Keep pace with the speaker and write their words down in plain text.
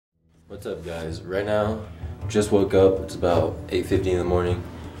What's up, guys? Right now, just woke up. It's about 8:50 in the morning.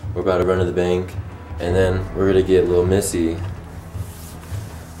 We're about to run to the bank, and then we're gonna get little Missy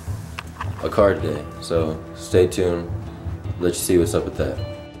a car today. So stay tuned. Let you see what's up with that.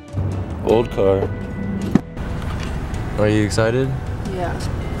 Old car. Are you excited? Yeah.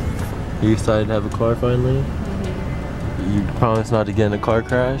 Are you excited to have a car finally? Mm-hmm. You promise not to get in a car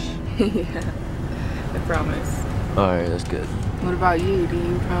crash? Yeah, I promise. Alright, that's good. What about you? Do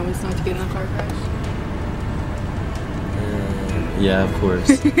you promise not to get in a car crash? Yeah, of course.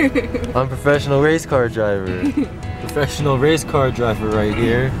 I'm a professional race car driver. Professional race car driver right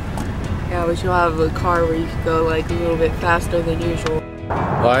here. Yeah, but you'll have a car where you can go like a little bit faster than usual.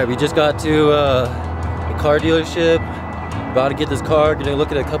 Alright, we just got to the car dealership. About to get this car, gonna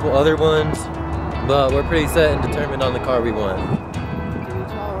look at a couple other ones. But we're pretty set and determined on the car we want. Do you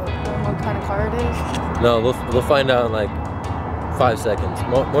tell them what kind of car it is? No, we'll find out in like 5 seconds.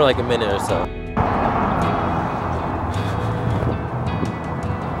 More like a minute or so.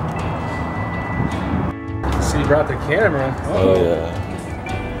 So you brought the camera. Oh yeah.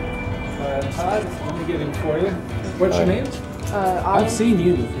 Todd, let me get in for you. What's your name? Adam. I've seen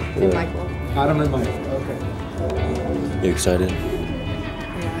you before. And Michael. Adam and Michael. Okay. You excited?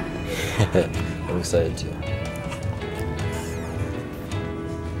 Yeah. I'm excited too.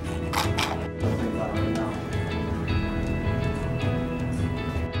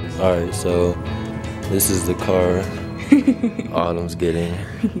 Alright, so this is the car Autumn's getting.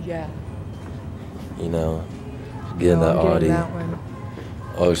 Yeah. You know, getting that Audi. That one.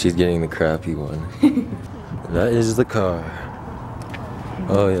 Oh, she's getting the crappy one. That is the car.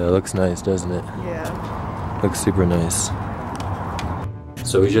 Oh yeah, it looks nice, doesn't it? Yeah. Looks super nice.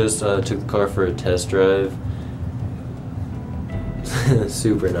 So we just took the car for a test drive.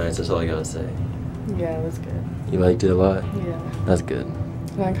 Super nice, that's all I gotta say. Yeah, it was good. You liked it a lot? Yeah. That's good.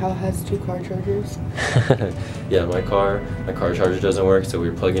 Like how it has 2 car chargers. Yeah, my car charger doesn't work, so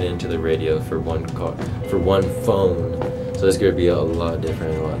we're plugging it into the radio for one phone. So it's gonna be a lot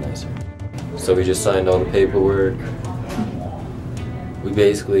different and a lot nicer. So we just signed all the paperwork. We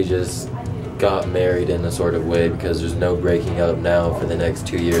basically just got married in a sort of way because there's no breaking up now for the next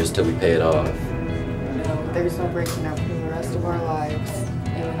 2 years till we pay it off. No, there's no breaking up for the rest of our lives,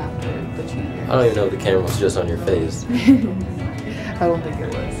 even after the 2 years. I don't even know if the camera was just on your face. I don't think it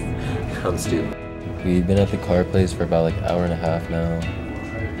was. I'm stupid. We've been at the car place for about like an hour and a half now.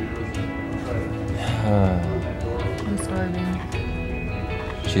 I'm starving.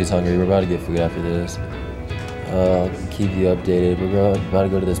 She's hungry. We're about to get food after this. I'll keep you updated. We're about to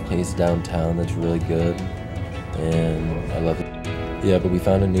go to this place downtown that's really good. And I love it. Yeah, but we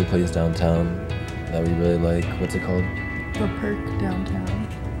found a new place downtown that we really like. What's it called? The Perk downtown.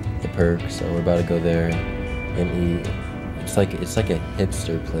 The Perk. So we're about to go there and eat. It's like a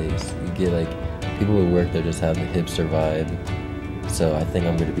hipster place. You get like, people who work there just have the hipster vibe. So I think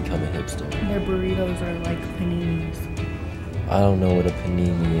I'm gonna become a hipster. Their burritos are like paninis. I don't know what a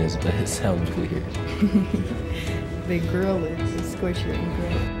panini is, but it sounds weird. They grill it, they squish it and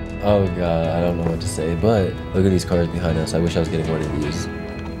grill it. Oh god, I don't know what to say, but look at these cars behind us. I wish I was getting one of these.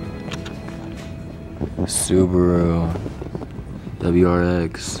 Subaru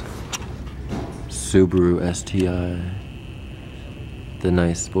WRX, Subaru STI, the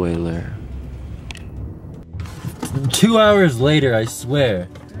nice spoiler. 2 hours later, I swear.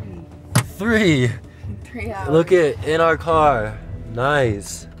 3 hours. Look at in our car.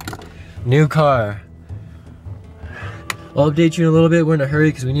 Nice. New car. I'll update you in a little bit. We're in a hurry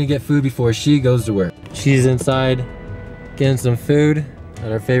because we need to get food before she goes to work. She's inside getting some food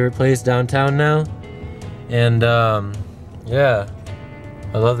at our favorite place downtown now. And yeah,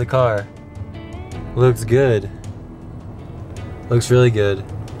 I love the car. Looks good. Looks really good.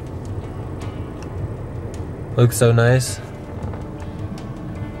 Looks so nice.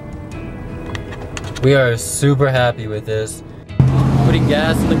 We are super happy with this. Putting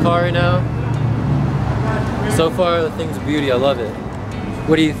gas in the car right now. So far, the thing's a beauty. I love it.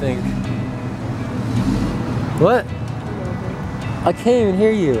 What do you think? What? I can't even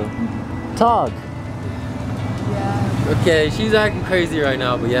hear you. Talk. Yeah. Okay, she's acting crazy right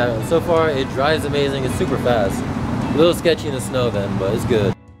now, but yeah, so far it drives amazing. It's super fast. A little sketchy in the snow then, but it's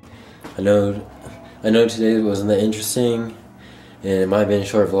good. I know today wasn't that interesting, and it might have been a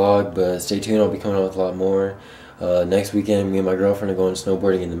short vlog, but stay tuned. I'll be coming out with a lot more. Next weekend, me and my girlfriend are going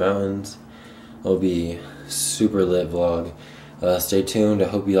snowboarding in the mountains. It'll be super lit vlog. Stay tuned. I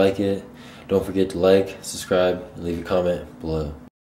hope you like it. Don't forget to like, subscribe, and leave a comment below.